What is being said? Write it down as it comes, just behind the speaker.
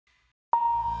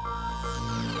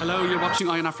Hello, you're watching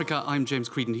Eye on Africa. I'm James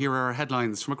Creedon. Here are our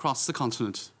headlines from across the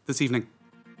continent this evening.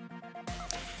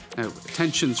 Now,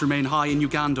 tensions remain high in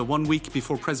Uganda 1 week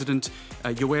before President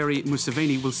Yoweri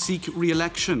Museveni will seek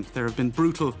re-election. There have been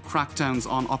brutal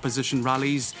crackdowns on opposition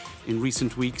rallies in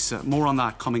recent weeks. More on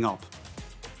that coming up.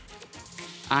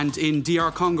 And in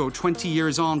DR Congo, 20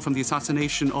 years on from the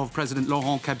assassination of President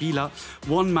Laurent Kabila,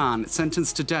 one man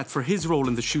sentenced to death for his role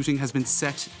in the shooting has been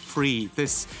set free.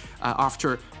 This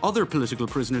after other political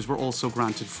prisoners were also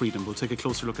granted freedom. We'll take a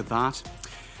closer look at that.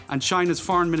 And China's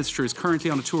foreign minister is currently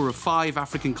on a tour of 5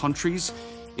 African countries.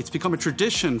 It's become a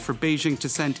tradition for Beijing to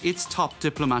send its top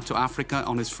diplomat to Africa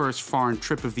on his first foreign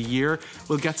trip of the year.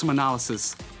 We'll get some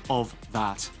analysis of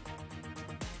that.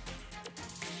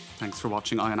 Thanks for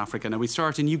watching Eye on Africa. Now we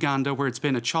start in Uganda, where it's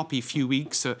been a choppy few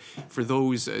weeks for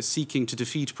those seeking to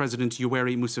defeat President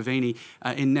Yoweri Museveni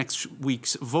in next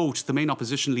week's vote. The main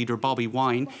opposition leader, Bobi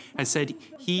Wine, has said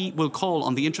he will call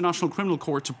on the International Criminal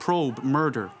Court to probe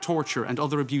murder, torture and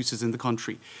other abuses in the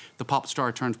country. The pop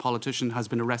star turned politician has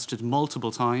been arrested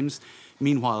multiple times.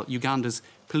 Meanwhile, Uganda's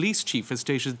police chief has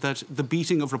stated that the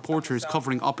beating of reporters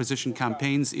covering opposition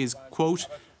campaigns is, quote,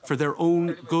 for their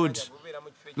own good.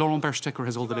 Laurent Berstecker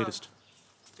has all the latest.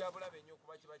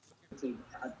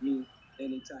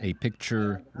 A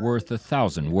picture worth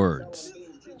 1,000 words.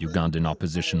 Ugandan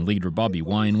opposition leader Bobi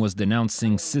Wine was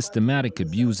denouncing systematic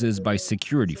abuses by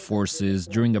security forces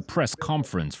during a press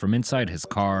conference from inside his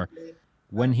car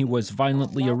when he was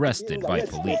violently arrested by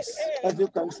police. As you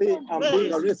can see, I'm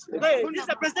being arrested. I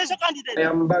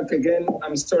am back again.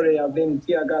 I'm sorry, I've been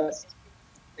tear gassed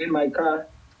in my car.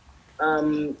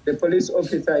 The police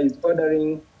officer is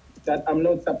ordering that I'm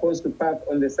not supposed to park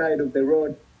on the side of the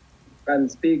road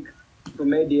and speak to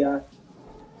media.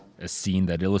 A scene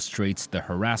that illustrates the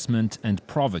harassment and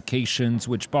provocations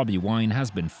which Bobi Wine has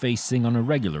been facing on a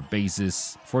regular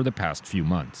basis for the past few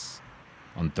months.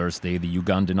 On Thursday, the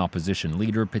Ugandan opposition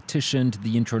leader petitioned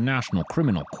the International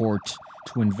Criminal Court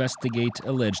to investigate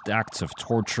alleged acts of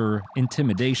torture,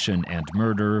 intimidation and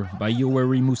murder by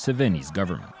Yoweri Museveni's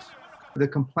government. The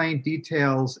complaint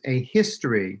details a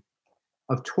history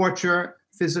of torture,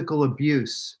 physical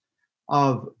abuse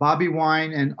of Bobi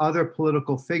Wine and other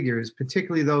political figures,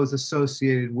 particularly those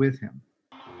associated with him.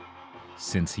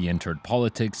 Since he entered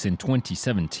politics in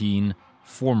 2017,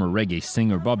 former reggae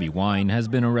singer Bobi Wine has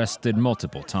been arrested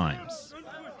multiple times.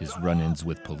 His run-ins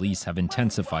with police have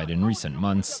intensified in recent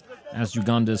months as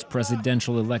Uganda's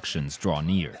presidential elections draw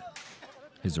near.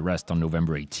 His arrest on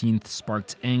November 18th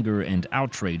sparked anger and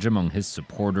outrage among his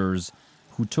supporters,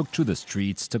 who took to the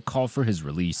streets to call for his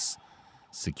release.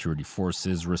 Security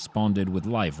forces responded with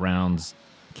live rounds,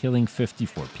 killing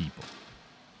 54 people.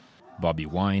 Bobi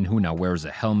Wine, who now wears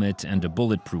a helmet and a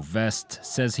bulletproof vest,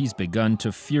 says he's begun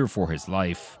to fear for his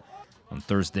life. On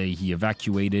Thursday, he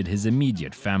evacuated his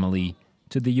immediate family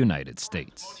to the United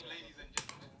States.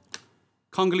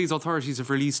 Congolese authorities have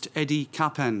released Eddie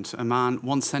Kapend, a man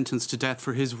once sentenced to death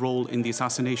for his role in the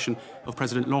assassination of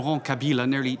President Laurent Kabila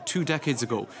nearly 2 decades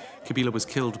ago. Kabila was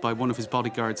killed by one of his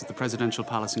bodyguards at the presidential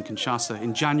palace in Kinshasa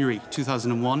in January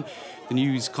 2001. The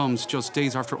news comes just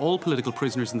days after all political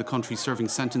prisoners in the country serving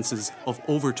sentences of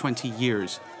over 20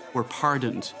 years were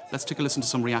pardoned. Let's take a listen to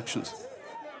some reactions.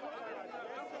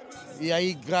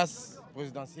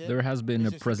 There has been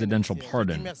a presidential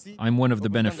pardon. I'm one of the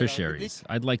beneficiaries.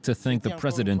 I'd like to thank the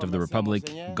President of the Republic,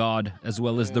 God, as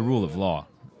well as the rule of law.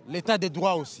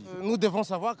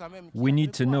 We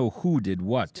need to know who did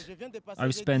what.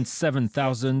 I've spent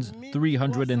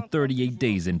 7,338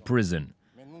 days in prison.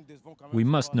 We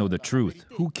must know the truth.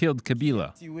 Who killed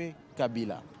Kabila?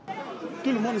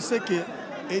 Tout le monde sait que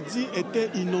Eddie était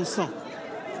innocent.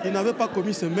 Il n'avait pas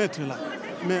commis ce meurtre-là.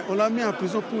 Mais on l'a mis en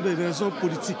prison pour des raisons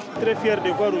politiques. Très fier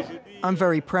de voir aujourd'hui. I'm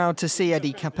very proud to see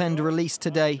Eddie Kapend released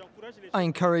today. I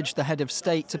encourage the head of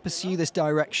state to pursue this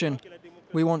direction.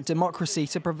 We want democracy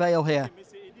to prevail here.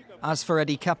 As for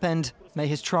Eddie Kapend, may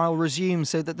his trial resume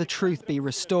so that the truth be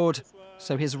restored,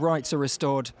 so his rights are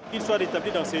restored.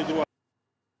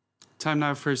 Time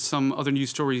now for some other news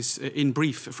stories in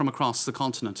brief from across the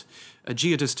continent. A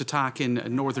jihadist attack in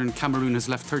northern Cameroon has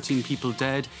left 13 people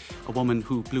dead. A woman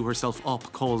who blew herself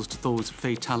up caused those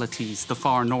fatalities. The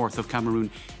far north of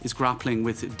Cameroon is grappling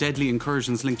with deadly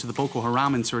incursions linked to the Boko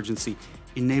Haram insurgency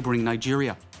in neighbouring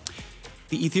Nigeria.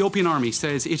 The Ethiopian army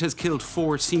says it has killed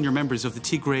 4 senior members of the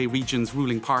Tigray region's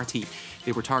ruling party.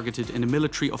 They were targeted in a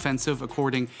military offensive,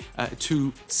 according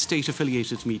to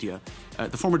state-affiliated media.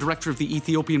 The former director of the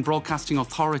Ethiopian Broadcasting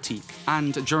Authority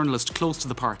and a journalist close to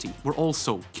the party were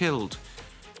also killed.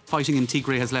 Fighting in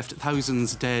Tigray has left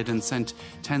thousands dead and sent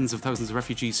tens of thousands of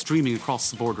refugees streaming across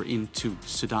the border into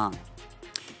Sudan.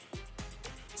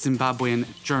 Zimbabwean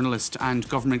journalist and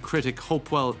government critic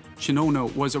Hopewell Chinono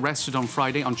was arrested on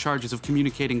Friday on charges of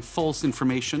communicating false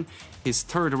information, his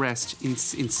third arrest in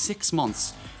 6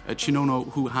 months. Chinono,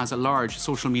 who has a large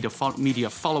social media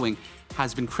following,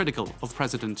 has been critical of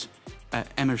President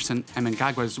Emerson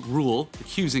Mnangagwa's rule,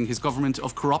 accusing his government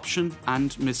of corruption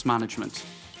and mismanagement.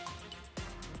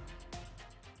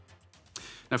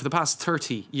 Now, for the past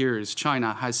 30 years,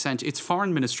 China has sent its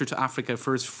foreign minister to Africa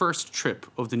for his first trip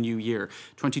of the new year.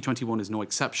 2021 is no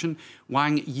exception.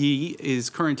 Wang Yi is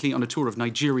currently on a tour of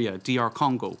Nigeria, DR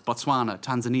Congo, Botswana,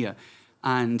 Tanzania,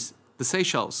 and the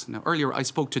Seychelles. Now, earlier I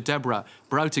spoke to Deborah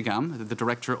Brautigam, the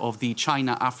director of the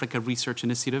China-Africa Research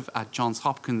Initiative at Johns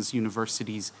Hopkins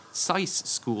University's SAIS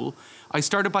School. I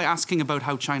started by asking about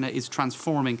how China is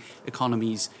transforming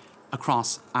economies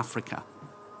across Africa.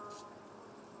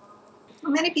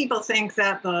 Well, many people think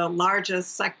that the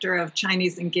largest sector of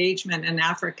Chinese engagement in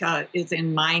Africa is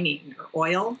in mining or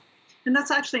oil, and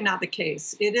that's actually not the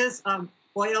case. It is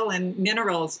oil and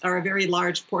minerals are a very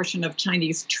large portion of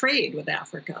Chinese trade with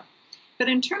Africa. But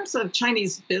in terms of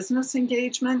Chinese business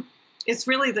engagement, it's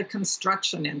really the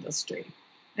construction industry.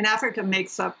 And Africa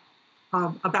makes up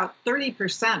about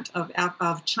 30%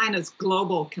 of China's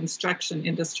global construction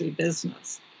industry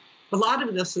business. A lot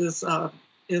of this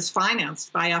is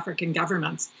financed by African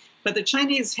governments, but the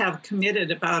Chinese have committed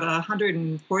about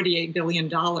 $148 billion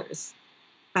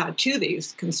to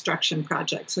these construction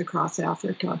projects across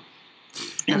Africa.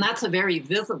 And that's a very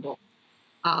visible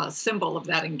symbol of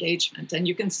that engagement. And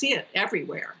you can see it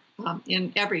everywhere,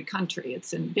 in every country.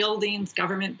 It's in buildings,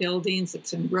 government buildings,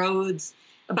 it's in roads.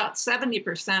 About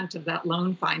 70% of that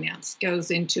loan finance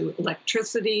goes into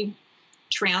electricity,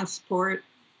 transport,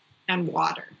 and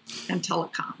water and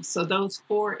telecom. So those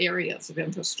 4 areas of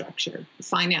infrastructure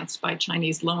financed by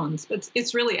Chinese loans. But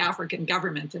it's really African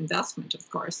government investment, of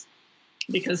course,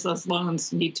 because those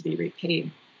loans need to be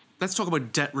repaid. Let's talk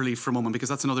about debt relief for a moment, because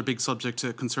that's another big subject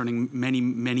concerning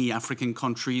many African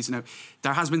countries. Now,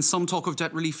 there has been some talk of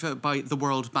debt relief by the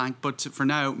World Bank, but for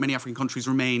now, many African countries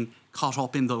remain caught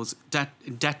up in those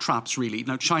debt traps, really.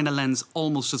 Now, China lends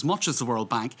almost as much as the World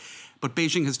Bank, but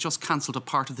Beijing has just cancelled a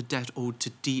part of the debt owed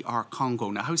to DR Congo.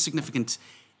 Now, how significant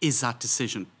is that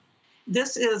decision?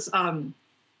 This is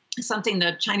something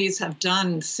that Chinese have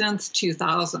done since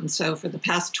 2000. So for the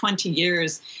past 20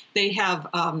 years, they have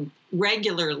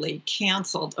regularly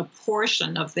canceled a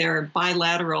portion of their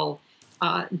bilateral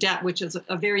debt, which is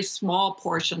a very small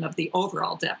portion of the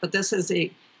overall debt. But this is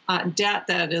a debt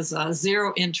that is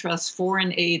zero interest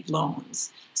foreign aid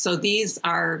loans. So these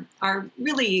are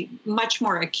really much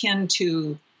more akin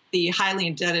to the highly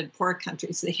indebted poor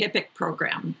countries, the HIPC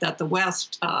program that the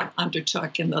West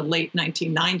undertook in the late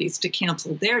 1990s to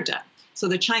cancel their debt. So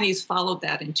the Chinese followed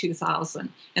that in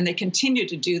 2000, and they continue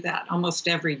to do that almost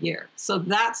every year. So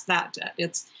that's that debt.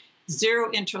 It's zero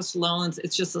interest loans.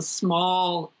 It's just a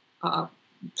small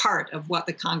part of what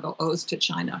the Congo owes to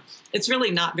China. It's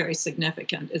really not very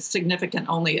significant. It's significant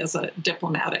only as a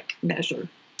diplomatic measure.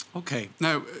 Okay.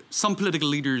 Now, some political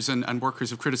leaders and workers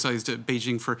have criticised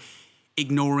Beijing for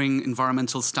ignoring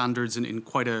environmental standards in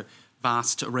quite a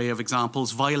vast array of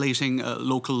examples, violating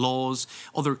local laws,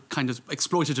 other kind of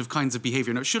exploitative kinds of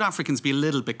behaviour. Now, should Africans be a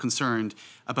little bit concerned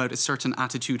about a certain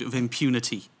attitude of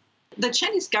impunity? The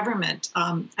Chinese government,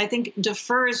 I think,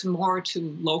 defers more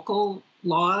to local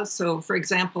laws. So, for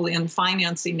example, in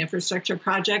financing infrastructure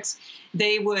projects,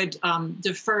 they would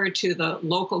defer to the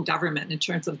local government in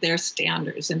terms of their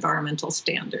standards, environmental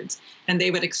standards. And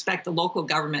they would expect the local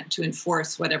government to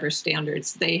enforce whatever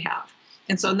standards they have.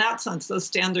 And so in that sense, those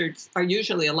standards are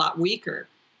usually a lot weaker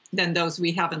than those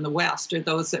we have in the West or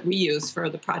those that we use for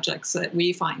the projects that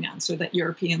we finance or that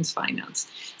Europeans finance.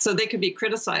 So they could be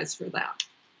criticized for that.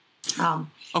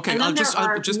 Okay,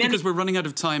 just because we're running out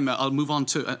of time, I'll move on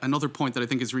to another point that I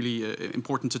think is really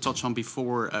important to touch on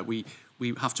before we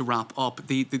have to wrap up.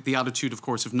 The attitude, of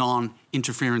course, of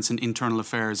non-interference in internal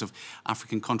affairs of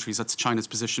African countries. That's China's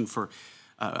position for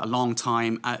a long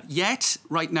time. Yet,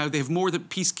 right now, they have more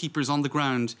peacekeepers on the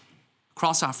ground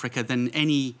across Africa than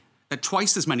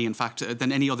twice as many, in fact,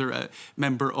 than any other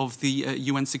member of the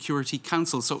UN Security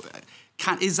Council. So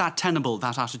is that tenable,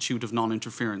 that attitude of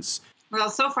non-interference? Well,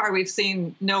 so far we've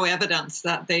seen no evidence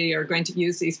that they are going to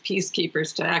use these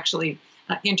peacekeepers to actually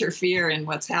interfere in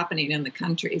what's happening in the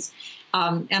countries.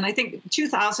 And I think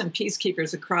 2,000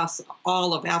 peacekeepers across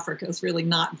all of Africa is really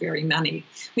not very many.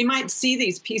 We might see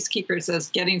these peacekeepers as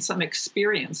getting some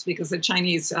experience because the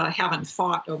Chinese haven't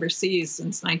fought overseas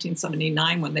since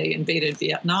 1979 when they invaded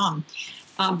Vietnam.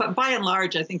 But by and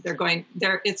large, I think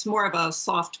it's more of a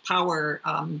soft power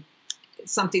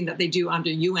something that they do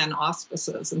under UN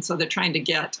auspices. And so they're trying to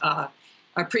get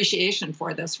appreciation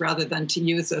for this rather than to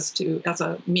use this as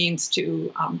a means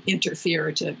to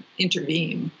interfere, to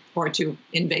intervene, or to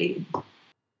invade.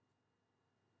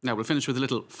 Now, we'll finish with a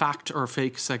little fact or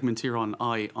fake segment here on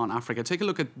Eye on Africa. Take a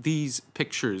look at these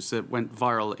pictures that went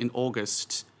viral in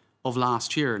August of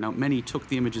last year. Now, many took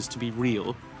the images to be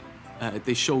real.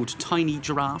 They showed tiny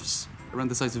giraffes around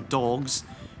the size of dogs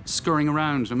scurrying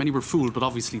around. Now, many were fooled, but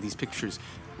obviously these pictures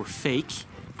were fake.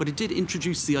 But it did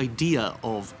introduce the idea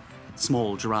of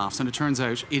small giraffes, and it turns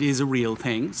out it is a real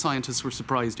thing. Scientists were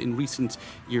surprised in recent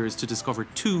years to discover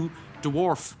 2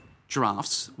 dwarf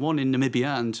giraffes, one in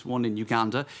Namibia and one in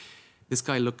Uganda. This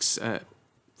guy looks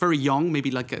very young,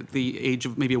 maybe like at the age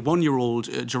of maybe a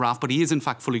 1-year-old giraffe, but he is in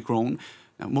fact fully grown.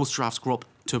 Now, most giraffes grow up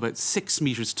to about 6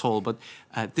 meters tall, but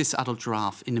this adult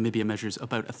giraffe in Namibia measures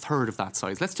about a third of that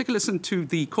size. Let's take a listen to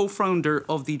the co-founder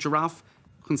of the Giraffe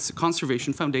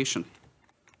Conservation Foundation.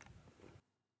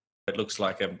 It looks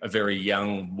like a very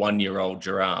young 1-year-old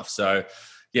giraffe. So,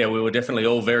 yeah, we were definitely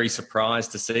all very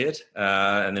surprised to see it,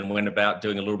 and then went about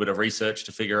doing a little bit of research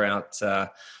to figure out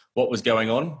what was going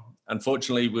on.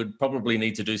 Unfortunately, we'd probably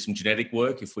need to do some genetic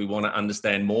work if we want to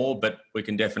understand more, but we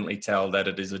can definitely tell that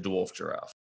it is a dwarf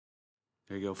giraffe.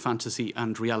 There you go, fantasy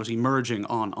and reality merging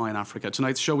on Eye on Africa.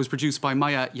 Tonight's show was produced by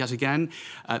Maya yet again.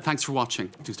 Thanks for watching.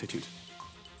 Do stay tuned.